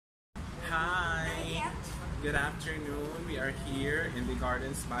Hi! Good afternoon. We are here in the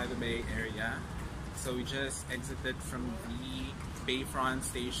Gardens by the Bay area. So we just exited from the Bayfront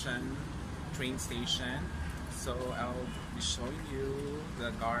station, train station. So I'll be showing you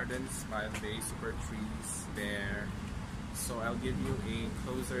the Gardens by the Bay super trees there. So I'll give you a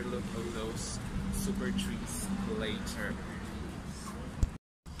closer look of those super trees later.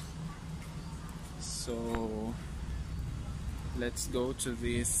 So let's go to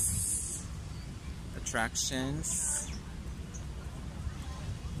these attractions.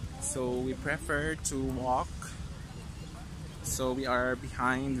 So we prefer to walk. So we are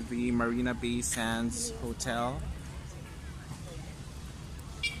behind the Marina Bay Sands Hotel.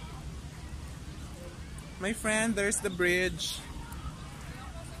 My friend, there's the bridge.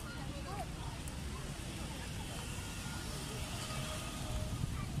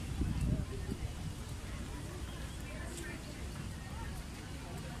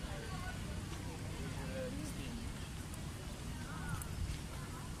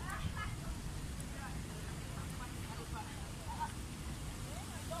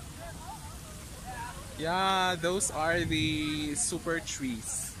 Yeah, those are the super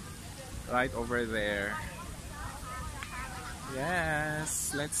trees right over there.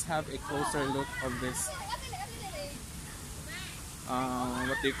 Yes, let's have a closer look of this.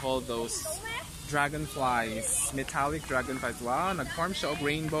 What do you call those? Dragonflies, metallic dragonflies. Wow, nag-form siya og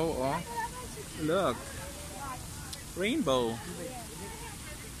rainbow. Oh, look, rainbow.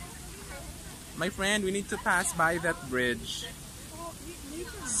 My friend, we need to pass by that bridge.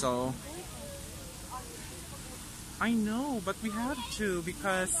 So I know, but we have to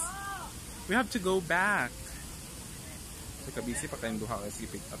because we have to go back. So kabisi pa kayong duha kasi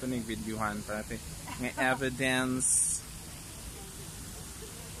ato ning videohan para natin may evidence.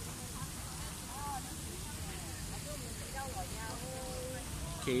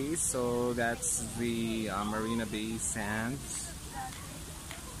 Okay, so that's the Marina Bay Sands.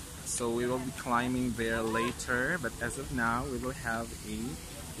 So we will be climbing there later, but as of now we will have a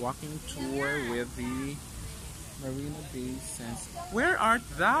walking tour with the Marina Bay Sands. Where art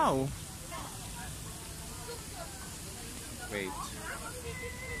thou? Wait.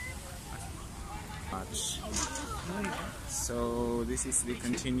 Much. So this is the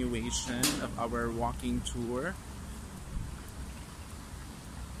continuation of our walking tour.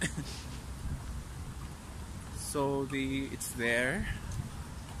 So it's there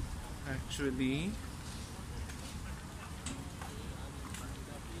actually.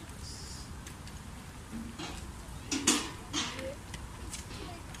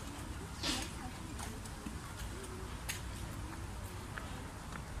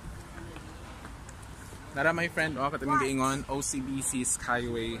 Nara, my friend, kataming giingon, OCBC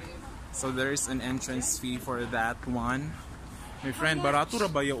Skyway. So there's an entrance fee for that one. My friend, barato ra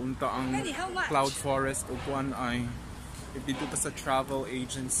ba unta ang Cloud Forest upuan ay dito pa sa travel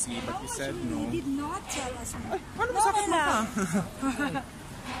agency, but you said no. You did not tell us. Ano masakit mo ka?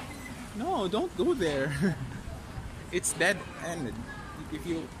 No, don't go there. It's dead ended. If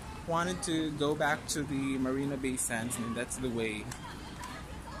you wanted to go back to the Marina Bay Sands, then that's the way.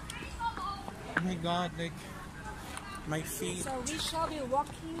 Oh my god, like my feet. So we shall be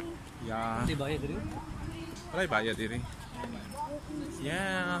walking. Yeah. Wala bayad diri.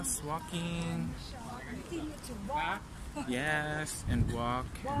 Yes, walking. Yes, and walk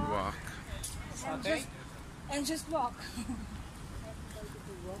and walk. And just walk.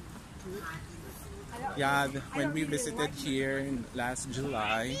 Yeah, when we visited here last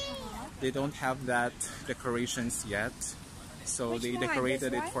July, they don't have that decorations yet. So they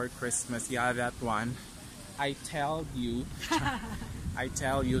decorated it for Christmas. Yeah, that one. I tell you,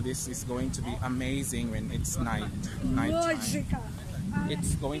 this is going to be amazing when it's nighttime.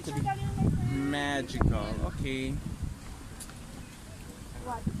 It's going to be magical. Okay.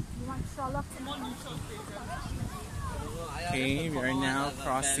 What? You want salad? Okay, we are now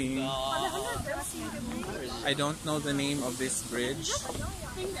crossing. I don't know the name of this bridge.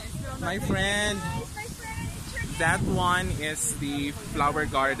 My friend. That one is the Flower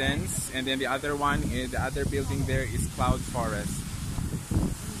Gardens, and then the other one is the other building there is Cloud Forest.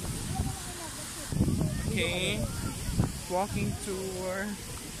 Okay, walking tour.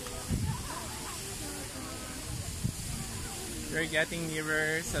 We're getting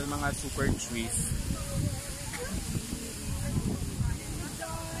nearer sa mga super trees.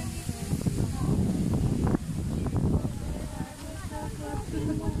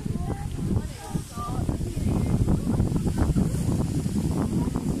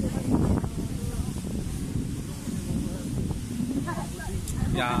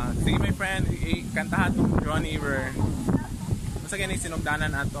 Yeah, sige my friend, kantahan tong Johnny River. Masa ganyan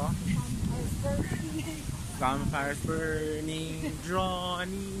sinugdanan ato? burning. Campfires burning, draw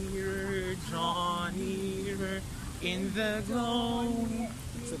nearer in the glow.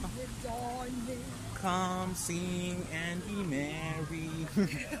 So, come sing and be merry.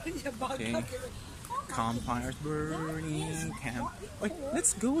 Okay. Campfires burning, Wait,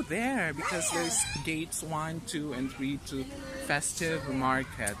 let's go there because there's gates 1, 2, and 3 to Festive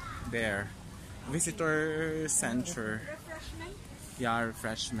Market there. Visitor Center. Refreshment. Yeah,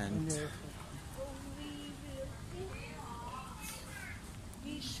 refreshment.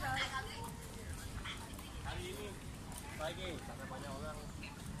 We shall.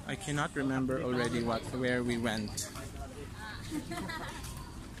 I cannot remember already where we went.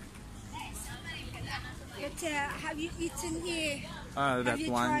 But, have you eaten here? That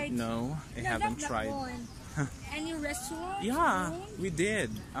you one? tried? No, I No, haven't not tried. that one. Any restaurant? Yeah, we did.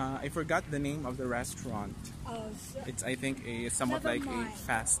 I forgot the name of the restaurant. Oh, so It's I think somewhat never like a mind.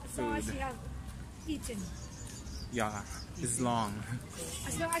 fast As long as food. you have eaten. Yeah, it's long.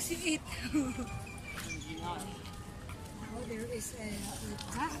 As long as you eat. Oh, there is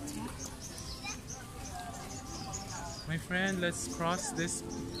a rat. My friend, let's cross this.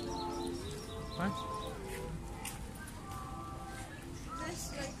 What?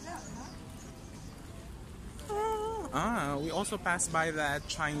 Just like that, We also passed by that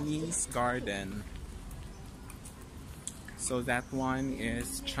Chinese garden. So that one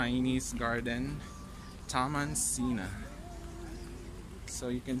is Chinese garden, Taman Sina. So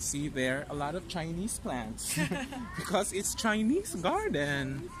you can see there a lot of Chinese plants because it's Chinese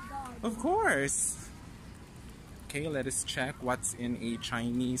garden. Of course. Okay, let us check what's in a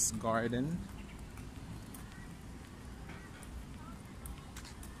Chinese garden.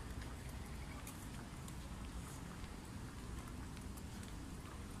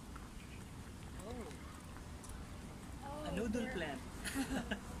 A noodle plant.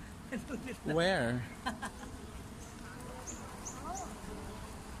 Where?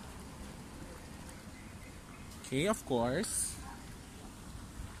 Okay, of course.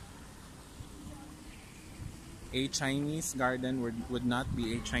 A Chinese garden would not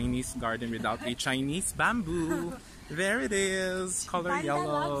be a Chinese garden without a Chinese bamboo. There it is, color Panda yellow.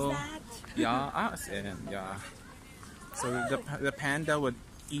 loves that. Yeah, yeah. So the panda would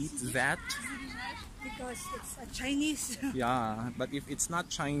eat that. Because it's a Chinese. Yeah, but if it's not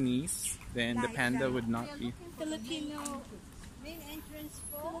Chinese, then the Like panda that. would not eat. Filipino main entrance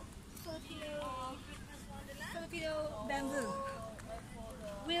for Filipino bamboo.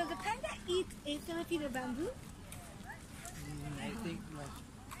 Will the panda eat a Filipino bamboo? I think no.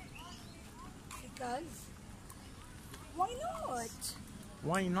 Because why not?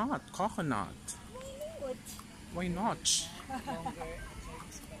 Why not? Coconut. Why not? Why not? Longer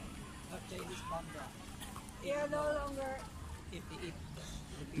Chinese panda. Not Chinese panda. They're no longer. If they eat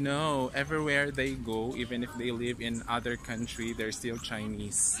No, everywhere they go, even if they live in other country, they're still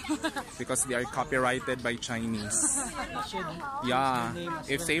Chinese because they are copyrighted by Chinese. Yeah,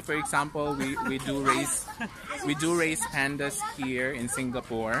 if say for example we do raise pandas here in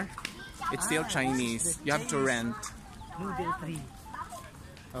Singapore, it's still Chinese. You have to rent. noodle tree.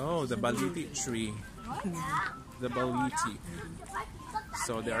 Oh, the baliti tree. The baliti.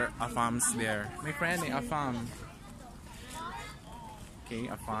 So there are afams there. My friend, afam. Okay,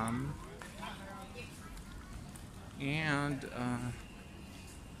 afam. And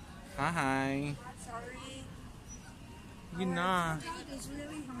hi. Sorry. Yun na. It's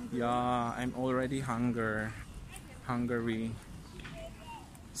really hungry. Yeah, I'm already hungry.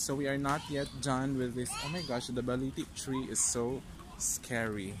 So we are not yet done with this. Oh my gosh, the baliti tree is so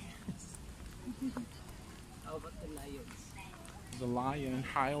scary. How about the lions? The lion,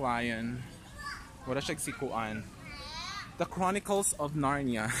 high lion. Wala siya sikuan. The Chronicles of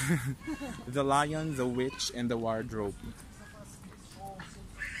Narnia. The Lion, the Witch, and the Wardrobe.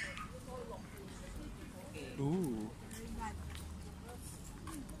 Ooh.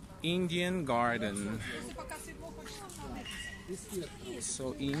 Indian Garden.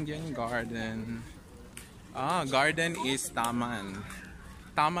 So Indian Garden. Ah, garden is Taman.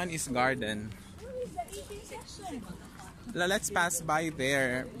 Taman is garden. Let's pass by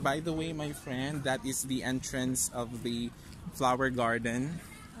there. By the way, my friend, that is the entrance of the flower garden.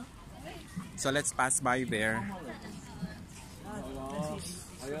 So let's pass by there.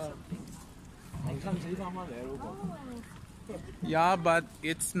 Yeah, but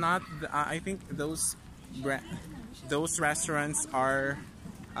it's not. I think those restaurants are,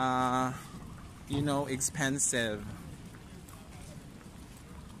 expensive.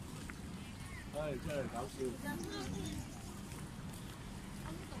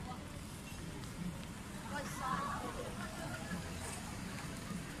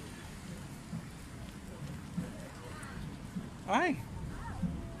 Hi.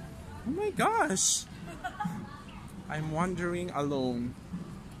 Oh my gosh. I'm wandering alone.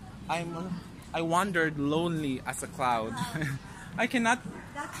 I wandered lonely as a cloud. I cannot.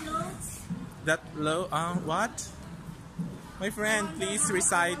 That notes. That low. What? My friend, please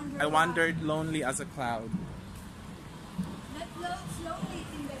recite. I wandered lonely as a cloud. That notes slowly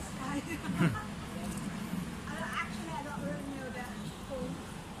in the sky. Actually, I don't really know that poem.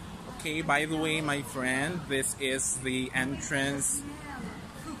 Okay, by the way, my friend, this is the entrance.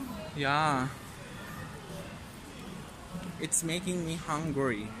 Yeah. It's making me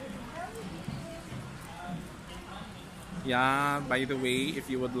hungry. Yeah, by the way, if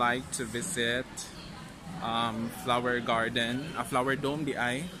you would like to visit flower garden, a flower dome di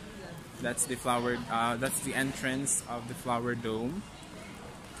ay. That's the that's the entrance of the flower dome.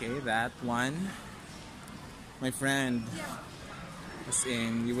 Okay, that one. My friend, as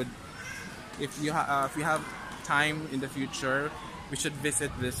in, you would, if you have time in the future, we should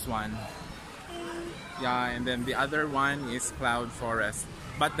visit this one. Yeah, and then the other one is Cloud Forest.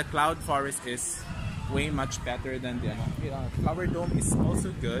 But the Cloud Forest is way much better than the Flower Dome is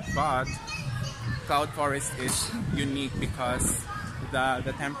also good, but Cloud Forest is unique because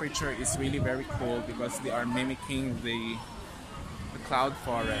the temperature is really very cold because they are mimicking the Cloud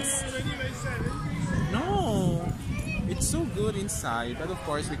Forest. No, it's so good inside, but of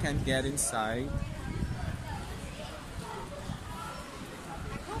course we can't get inside.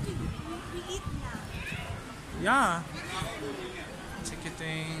 We eat now. Yeah.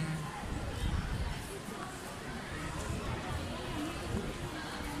 Ticketing.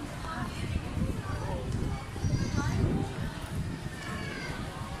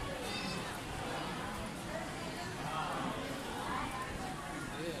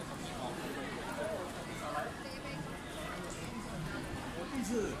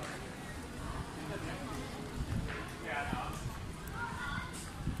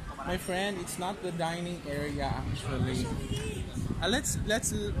 My friend, it's not the dining area actually.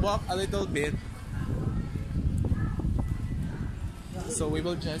 Let's walk a little bit. So we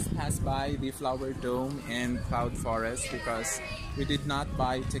will just pass by the Flower Dome and Cloud Forest because we did not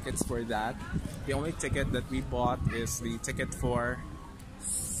buy tickets for that. The only ticket that we bought is the ticket for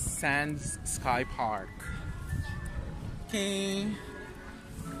Sands Sky Park. Okay.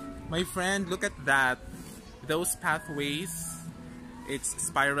 My friend, look at that. Those pathways. It's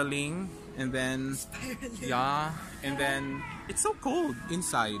spiraling and then yeah, and then it's so cold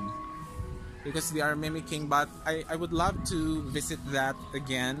inside because they are mimicking, but I would love to visit that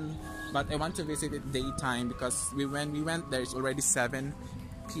again, but I want to visit it daytime because when we went there it's already 7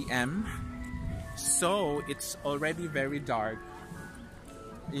 p.m. so it's already very dark.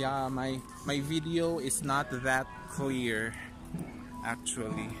 Yeah, my video is not that clear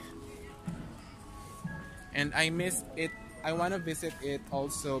actually, and I missed it. I want to visit it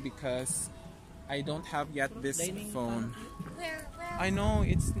also because I don't have yet this phone. Where? I know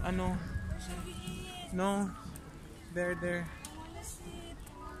it's no, no, there. I wanna see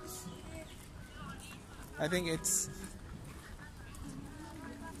it. I think it's.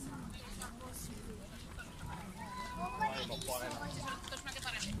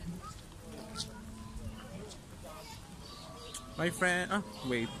 My friend. Oh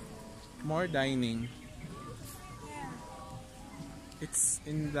wait, more dining. It's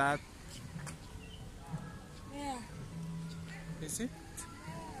in that. Yeah. Is it?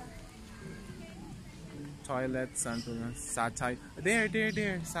 Toilet, Santonas, Satay. There.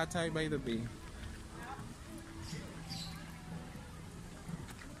 Satay by the bay.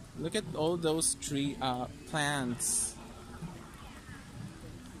 Look at all those plants.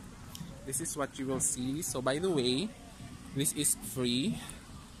 This is what you will see. So by the way, this is free.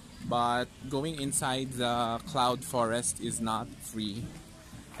 But going inside the Cloud Forest is not free.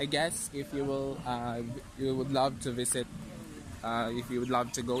 I guess if you will, you would love to visit, if you would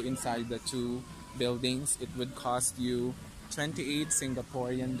love to go inside the two buildings, it would cost you 28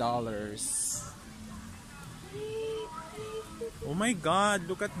 Singaporean dollars. Oh my God!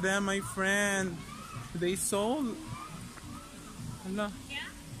 Look at them, my friend. They sold.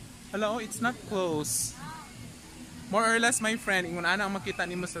 Hello, it's not close. More or less, my friend, ingon ana ang makita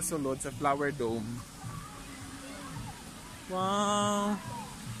nimo sa sulod sa Flower Dome. Wow!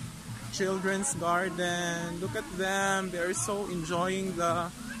 Children's garden. Look at them. They are so enjoying the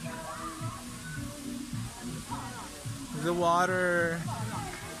water.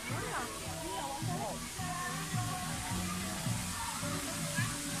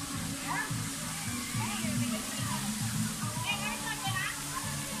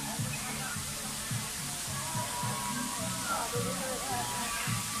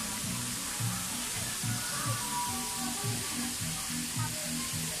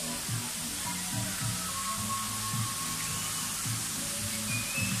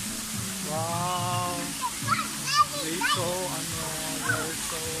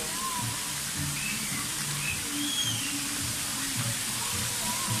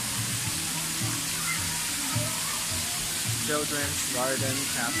 Children's Garden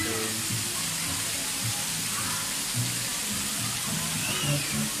Cafe.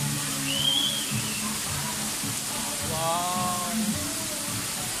 Wow.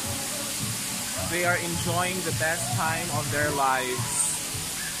 They are enjoying the best time of their lives.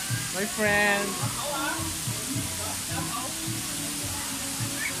 My friend.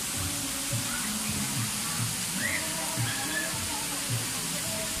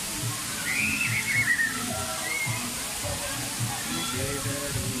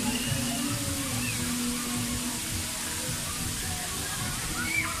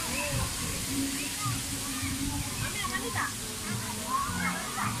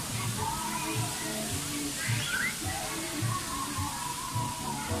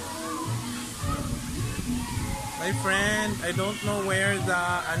 My friend, I don't know where the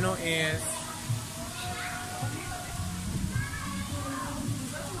ano is.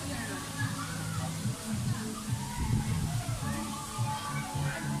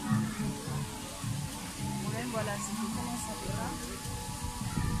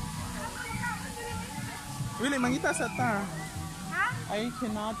 Really, mangita sa ta. I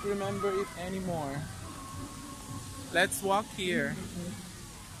cannot remember it anymore. Let's walk here.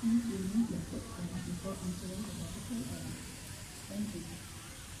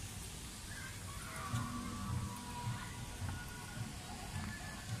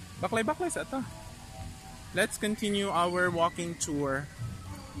 Baklay-baklay sa ta. Let's continue our walking tour.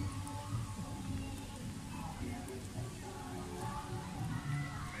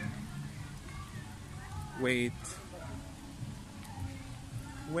 Wait.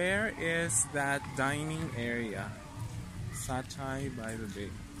 Where is that dining area? Satay by the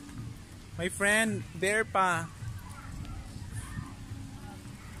Bay. My friend, there pa.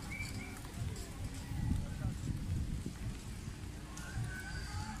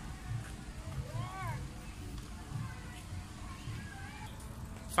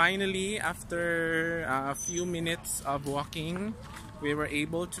 Finally, after a few minutes of walking, we were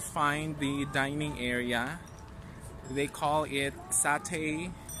able to find the dining area. They call it Satay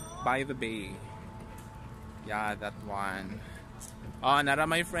by the Bay. Yeah, that one. Oh, nara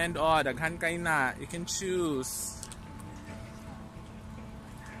my friend. Oh, daghan kay na. You can choose.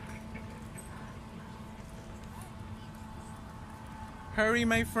 Hurry,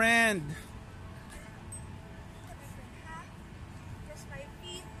 my friend. Because my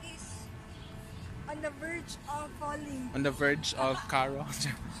feet is on the verge of falling. On the verge of Caro.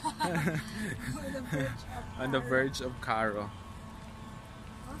 On the verge of Caro.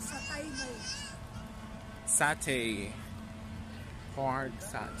 Oh, satay ba? Satay. Pork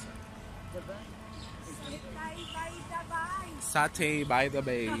satay. Satay by the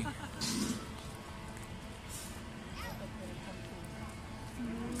Bay.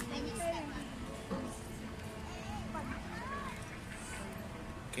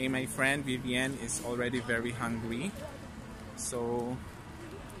 Okay, my friend Vivienne is already very hungry. So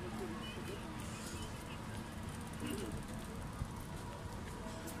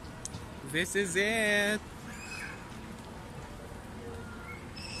this is it.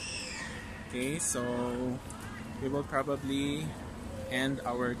 Okay, so we will probably end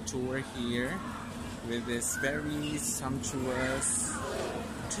our tour here with this very sumptuous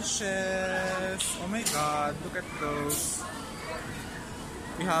dishes. Oh my god, look at those.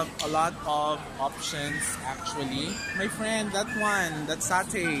 We have a lot of options actually. My friend, that one, that's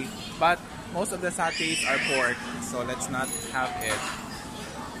satay. But most of the satays are pork, so let's not have it.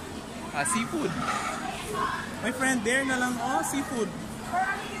 Seafood. My friend, there na lang. Oh, seafood.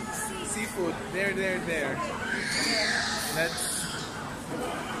 Seafood. There. Let's...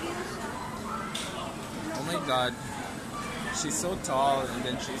 Oh my god. She's so tall and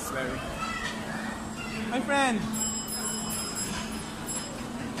then she's very... My friend!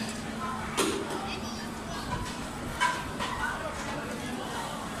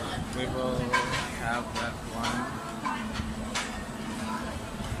 We will have that one.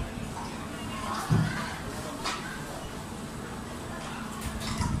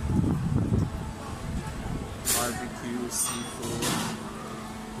 Barbecue, seafood,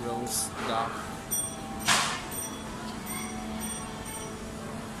 roast duck.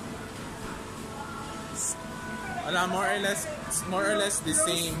 More or less the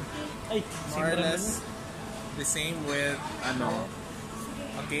same. More or less the same with ano.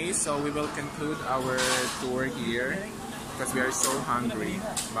 Okay, so we will conclude our tour here because we are so hungry.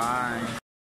 Bye.